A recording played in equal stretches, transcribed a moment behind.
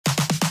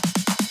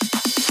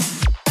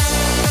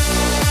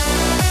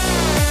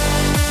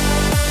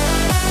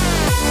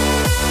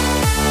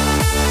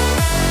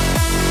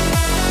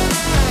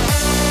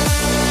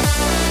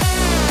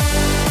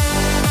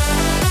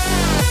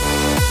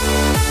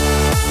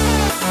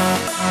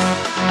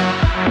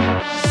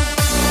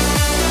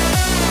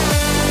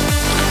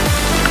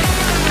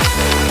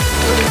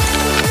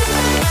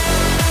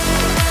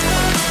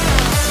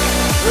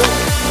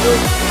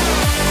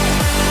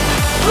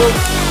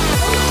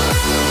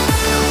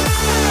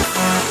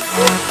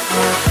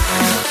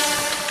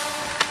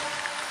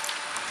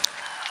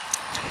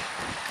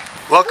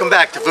Welcome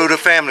back to Voodoo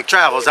Family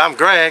Travels. I'm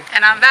Greg.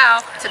 And I'm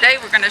Val. Today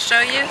we're going to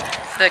show you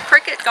the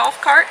Cricket golf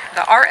cart,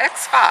 the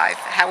RX5,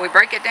 how we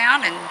break it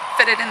down and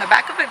fit it in the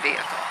back of a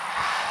vehicle.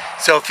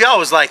 So if y'all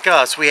was like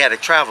us, we had a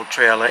travel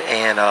trailer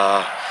and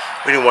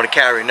we didn't want to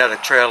carry another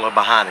trailer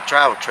behind the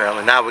travel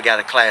trailer. Now we got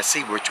a Class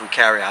C which we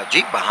carry our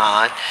Jeep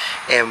behind,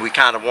 and we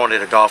kind of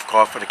wanted a golf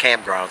cart for the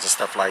campgrounds and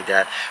stuff like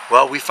that.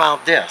 Well, we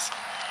found this.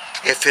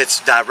 It fits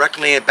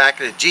directly in the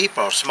back of the Jeep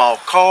or a small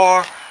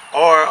car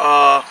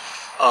or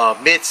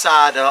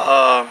mid-side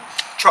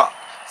truck.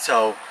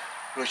 So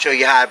we'll show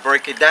you how I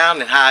break it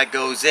down and how it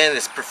goes in.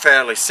 It's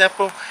fairly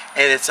simple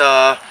and it's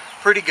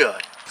pretty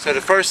good. So the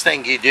first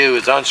thing you do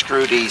is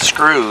unscrew these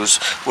screws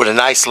with a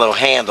nice little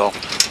handle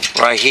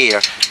right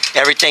here.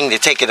 Everything to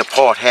take it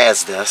apart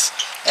has this,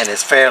 and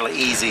it's fairly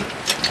easy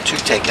to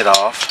take it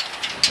off.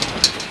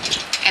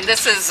 And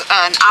this is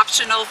an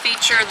optional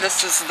feature.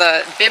 This is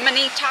the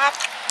bimini top.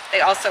 They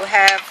also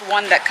have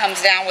one that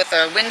comes down with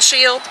a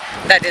windshield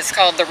that is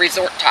called the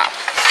resort top.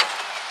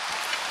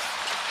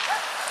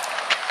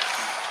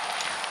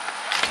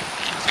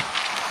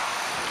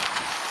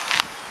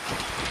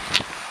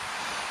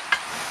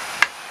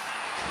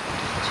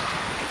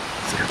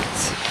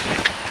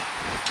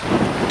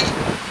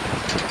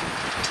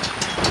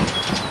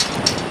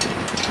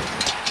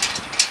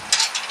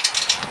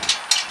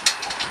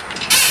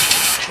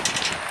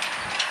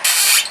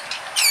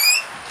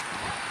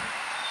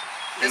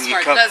 This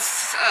part does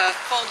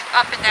fold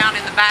up and down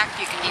in the back.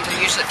 You can either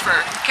use it for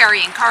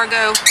carrying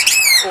cargo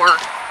or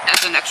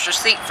as an extra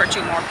seat for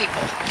 2 more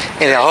people.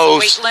 And it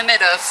holds a weight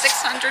limit of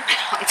 600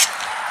 pounds.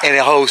 And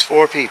it holds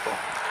 4 people.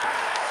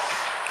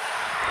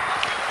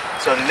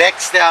 So the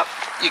next step,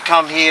 you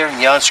come here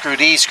and you unscrew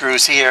these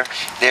screws here.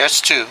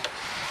 There's 2.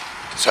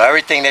 So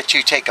everything that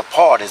you take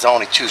apart is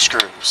only 2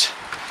 screws.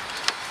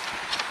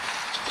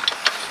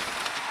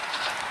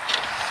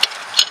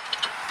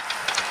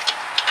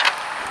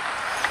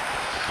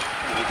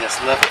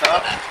 Just lift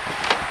up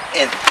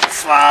and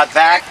slide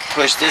back,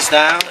 push this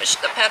down. Push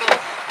the pedal.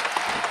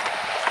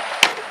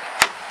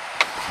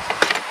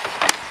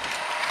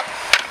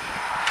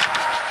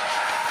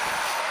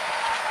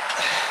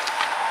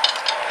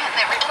 And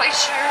then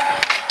replace your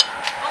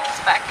bolts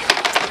back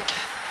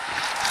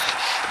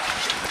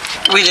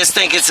in. We just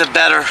think it's a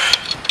better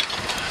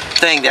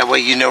thing. That way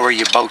you know where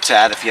your boat's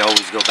at if you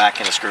always go back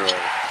in the screw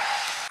over.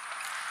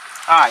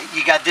 Alright,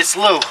 you got this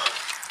little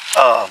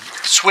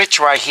switch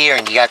right here,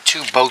 and you got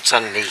 2 bolts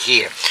underneath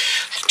here.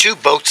 The 2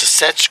 bolts are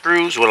set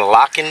screws with a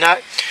locking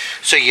nut,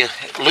 so you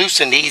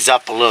loosen these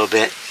up a little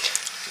bit,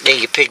 then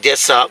you pick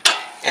this up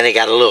and they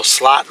got a little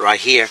slot right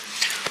here.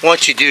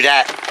 Once you do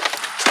that,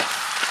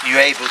 you're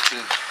able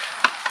to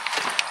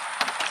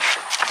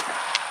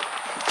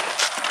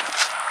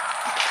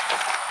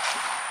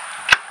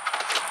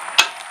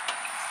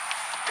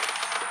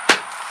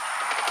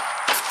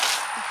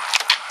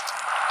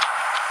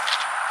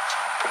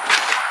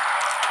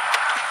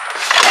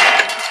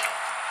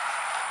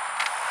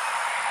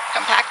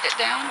compact it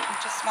down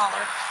into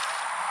smaller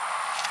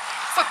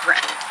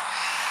footprint.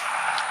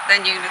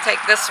 Then you're going to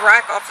take this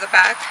rack off the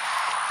back.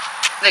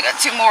 They got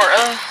 2 more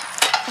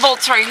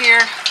bolts right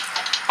here,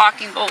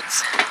 locking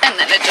bolts, and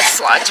then it just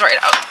slides right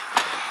out.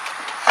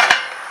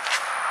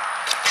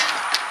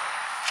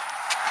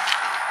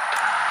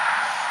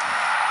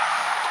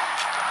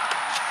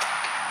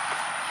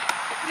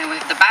 And then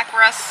the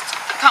backrest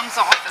comes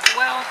off as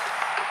well.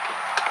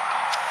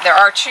 There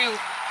are 2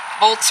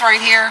 bolts right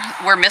here.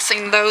 We're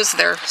missing those.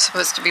 They're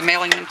supposed to be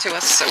mailing them to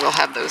us, so we'll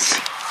have those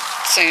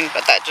soon,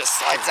 but that just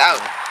slides out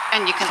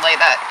and you can lay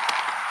that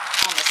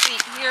on the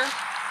seat here.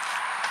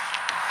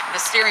 The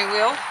steering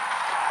wheel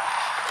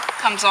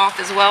comes off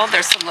as well.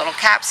 There's some little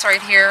caps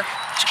right here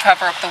to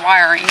cover up the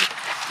wiring.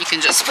 You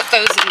can just put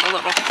those in the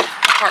little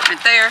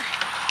compartment there.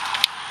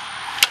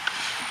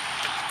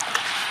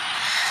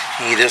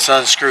 You just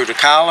unscrew the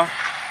collar.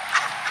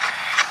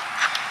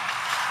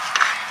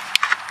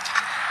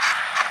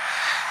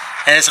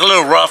 And it's a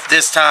little rough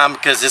this time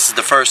because this is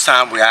the first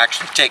time we're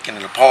actually taking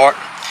it apart.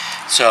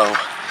 So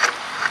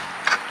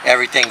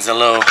everything's a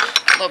little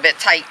bit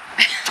tight.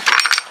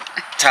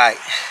 tight.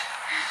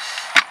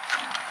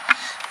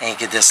 And you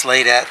can just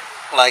lay that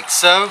like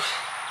so.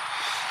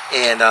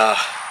 And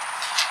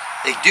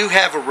they do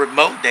have a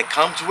remote that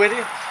comes with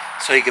it,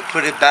 so you can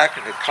put it back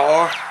in the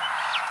car.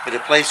 But the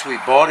place we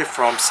bought it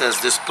from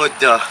says this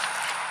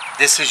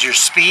is your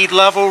speed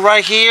level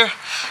right here.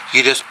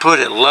 You just put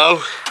it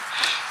low.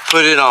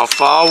 Put it on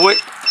forward,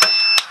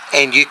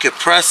 and you could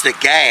press the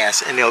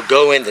gas and it'll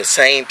go in the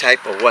same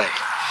type of way.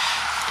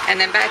 And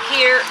then back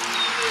here,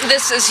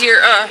 this is your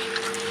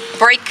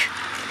brake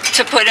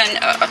to put in.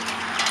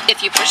 If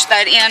you push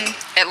that in,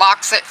 it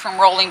locks it from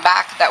rolling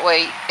back. That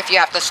way, if you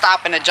have to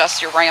stop and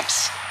adjust your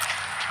ramps,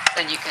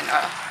 then you can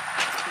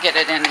get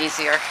it in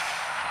easier.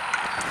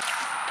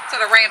 So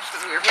the ramps,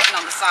 because we were hitting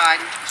on the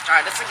side. Let's try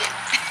this again.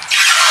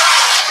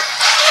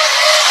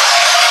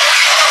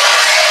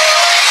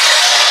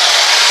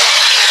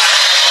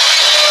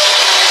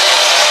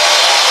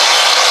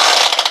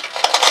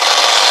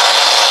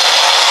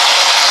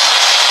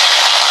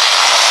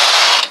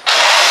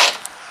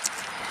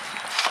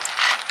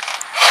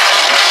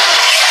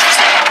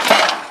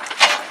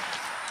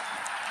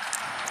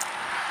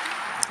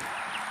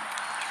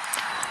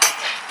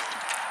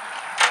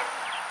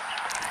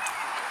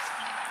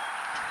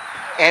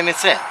 and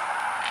it's in. A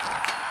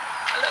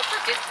little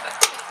crooked, but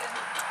it's in.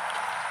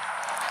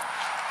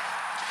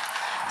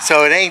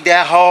 So it ain't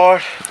that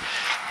hard.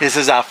 This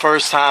is our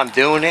first time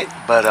doing it,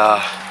 but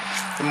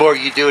the more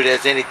you do it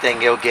as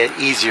anything, it'll get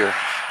easier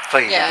for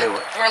you to do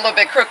it. We're a little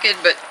bit crooked,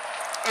 but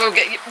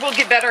we'll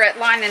get better at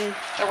lining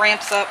the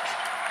ramps up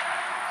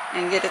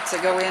and get it to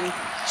go in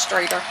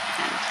straighter.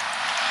 And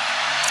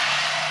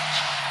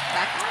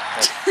back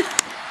out.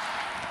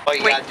 All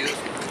you gotta do is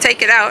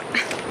take it out.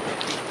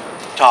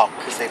 talk,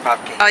 because they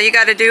probably can't. All you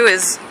got to do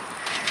is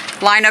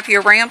line up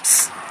your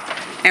ramps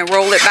and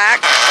roll it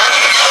back.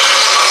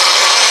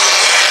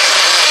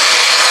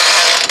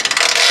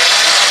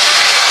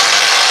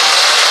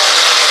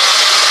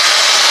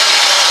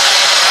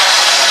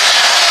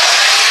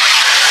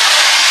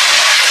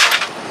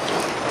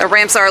 The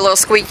ramps are a little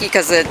squeaky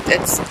because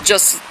it's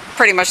just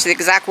pretty much the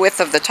exact width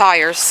of the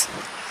tires.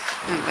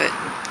 But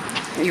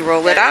you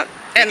roll it out,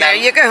 and there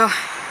you go.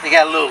 They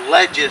got little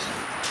ledge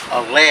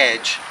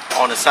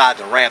on the side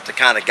of the ramp to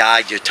kind of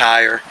guide your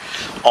tire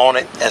on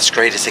it as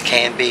straight as it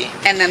can be.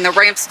 And then the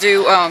ramps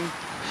do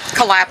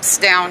collapse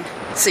down,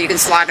 so you can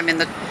slide them in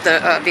the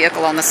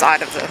vehicle on the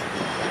side of the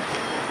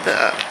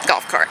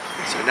golf cart.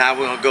 So now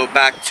we're gonna go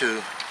back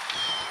to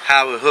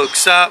how it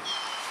hooks up.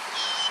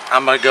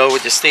 I'm gonna go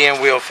with the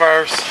steering wheel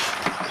first.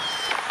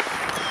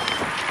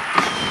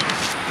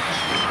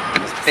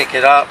 Let's pick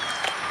it up.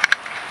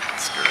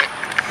 Screw it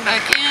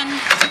back in.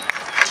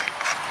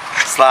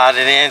 Slide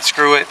it in,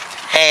 screw it.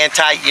 Hand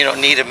tight, you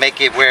don't need to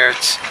make it where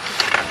it's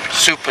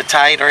super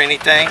tight or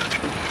anything.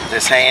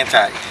 Just hand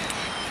tight.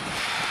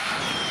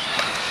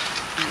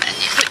 And then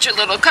you put your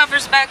little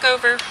covers back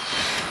over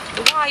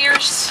the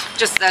wires.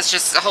 That's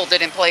just to hold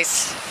it in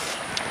place.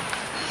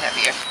 You have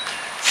your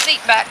seat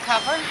back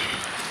cover.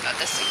 Got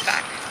the seat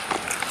back.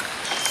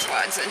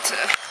 Slides into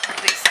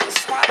these little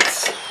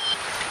slots.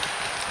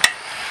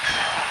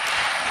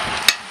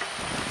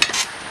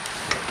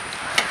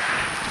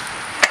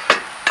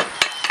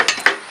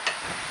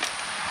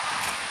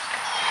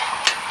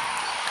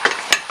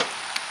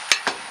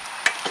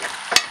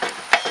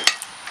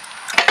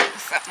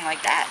 Something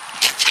like that.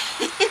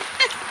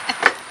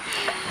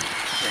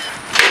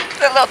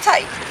 A little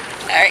tight.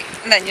 Alright,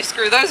 and then you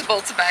screw those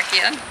bolts back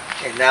in.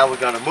 And now we're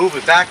going to move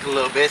it back a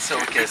little bit so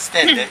we can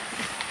extend it.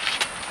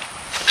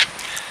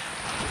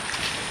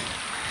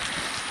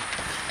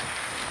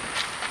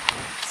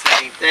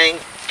 Same thing.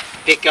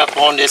 Pick up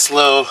on this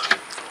little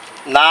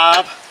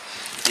knob.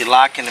 You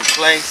lock it in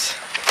place.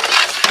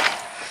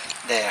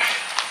 There.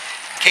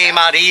 Came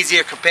out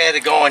easier compared to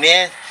going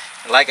in.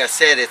 Like I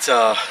said, it's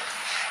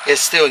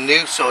still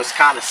new, so it's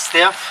kind of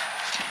stiff.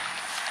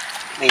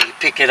 Then you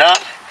pick it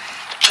up,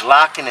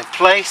 lock it in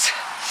place,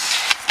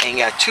 and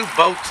you got two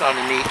bolts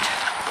underneath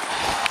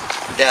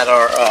that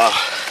are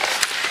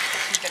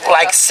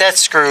like set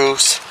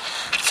screws.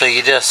 So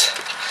you just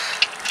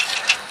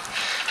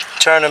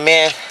turn them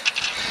in,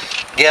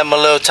 get them a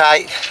little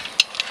tight.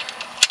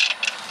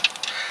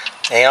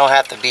 They don't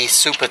have to be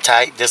super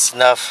tight, just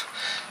enough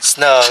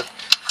snug.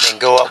 Then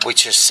go up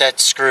with your set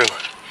screw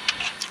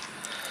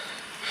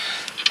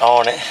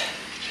on it.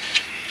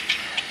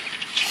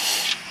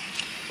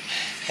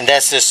 And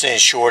that's just to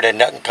ensure that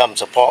nothing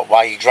comes apart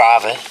while you're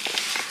driving.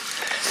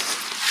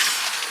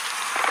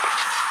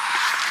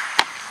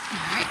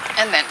 Alright,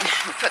 and then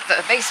we put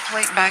the base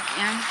plate back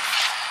in.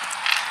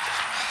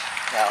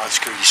 Now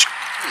unscrew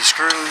your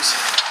screws.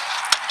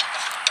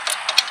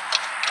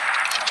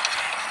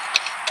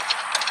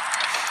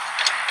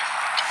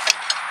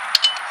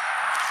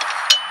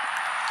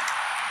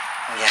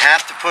 And you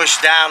have to push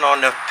down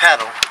on the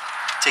pedal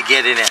to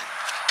get it in.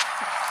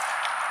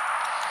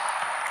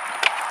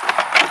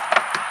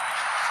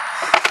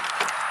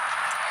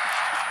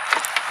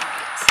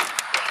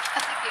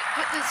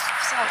 Put this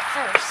side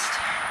first.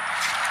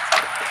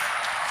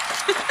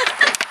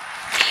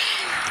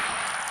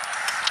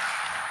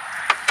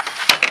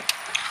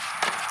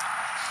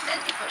 Then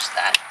you push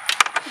that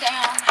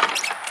down,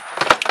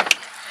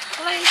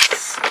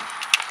 place.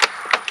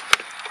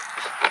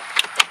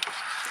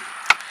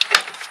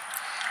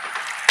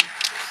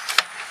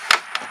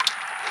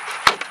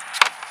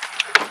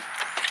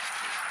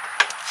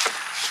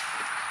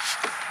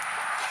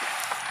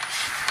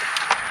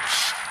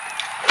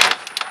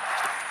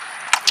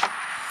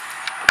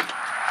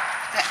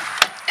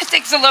 It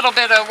takes a little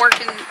bit of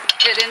working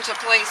it into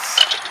place,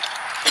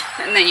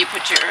 and then you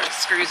put your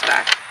screws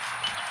back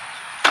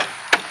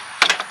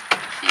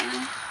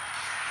in.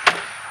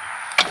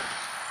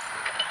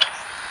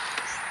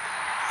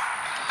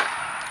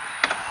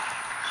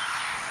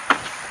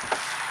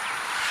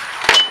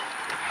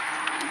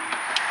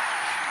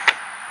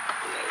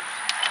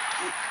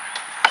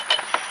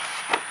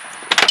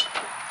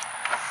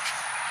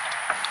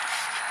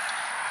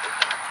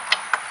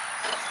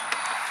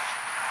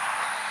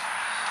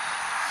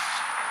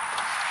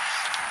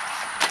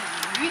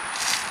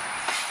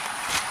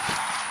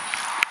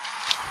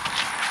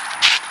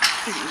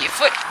 Your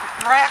foot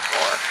rack,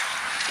 or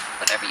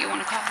whatever you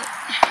want to call it.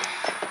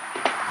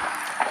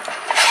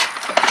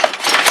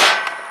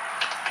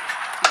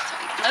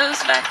 Tighten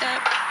those back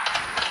up.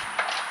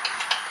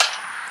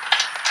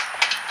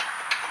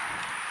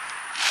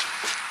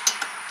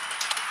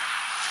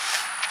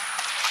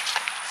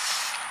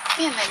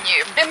 And then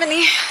your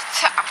bimini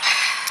top.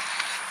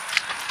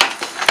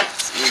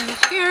 So in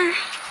here.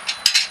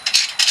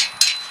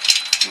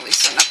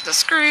 Loosen up the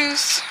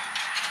screws.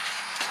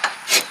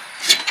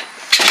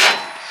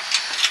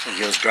 And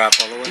heels drop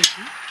all the way.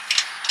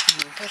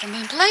 And put them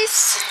in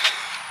place.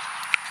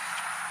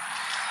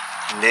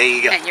 And there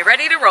you go. And you're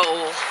ready to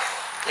roll.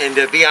 And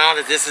to be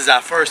honest, this is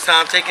our first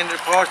time taking it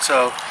apart,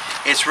 so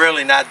it's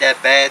really not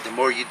that bad. The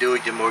more you do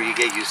it, the more you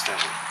get used to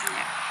it.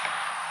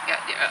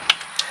 Yeah.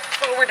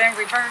 Forward and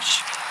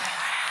reverse.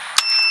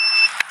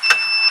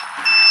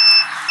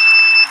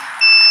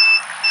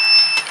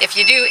 If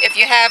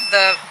you have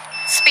the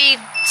speed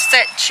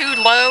set too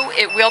low,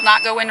 it will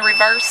not go in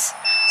reverse.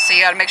 So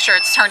you got to make sure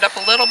it's turned up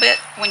a little bit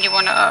when you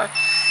want to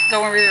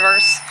go in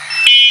reverse.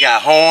 You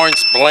got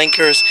horns,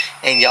 blinkers,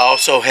 and you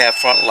also have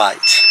front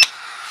lights,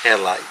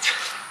 headlights.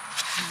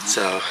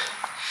 So,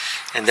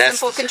 and that's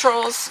simple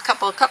controls. A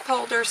couple of cup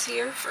holders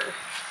here for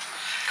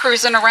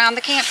cruising around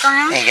the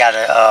campground. And you got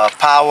a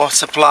power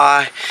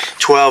supply,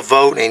 12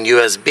 volt and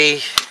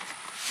USB.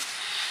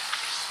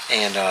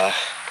 And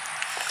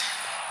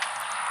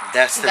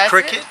that's the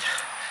Cricket. It.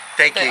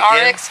 Thank the you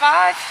again.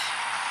 RX5.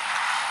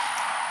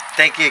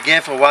 Thank you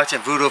again for watching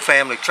Voodoo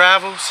Family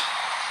Travels.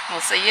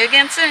 We'll see you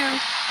again soon.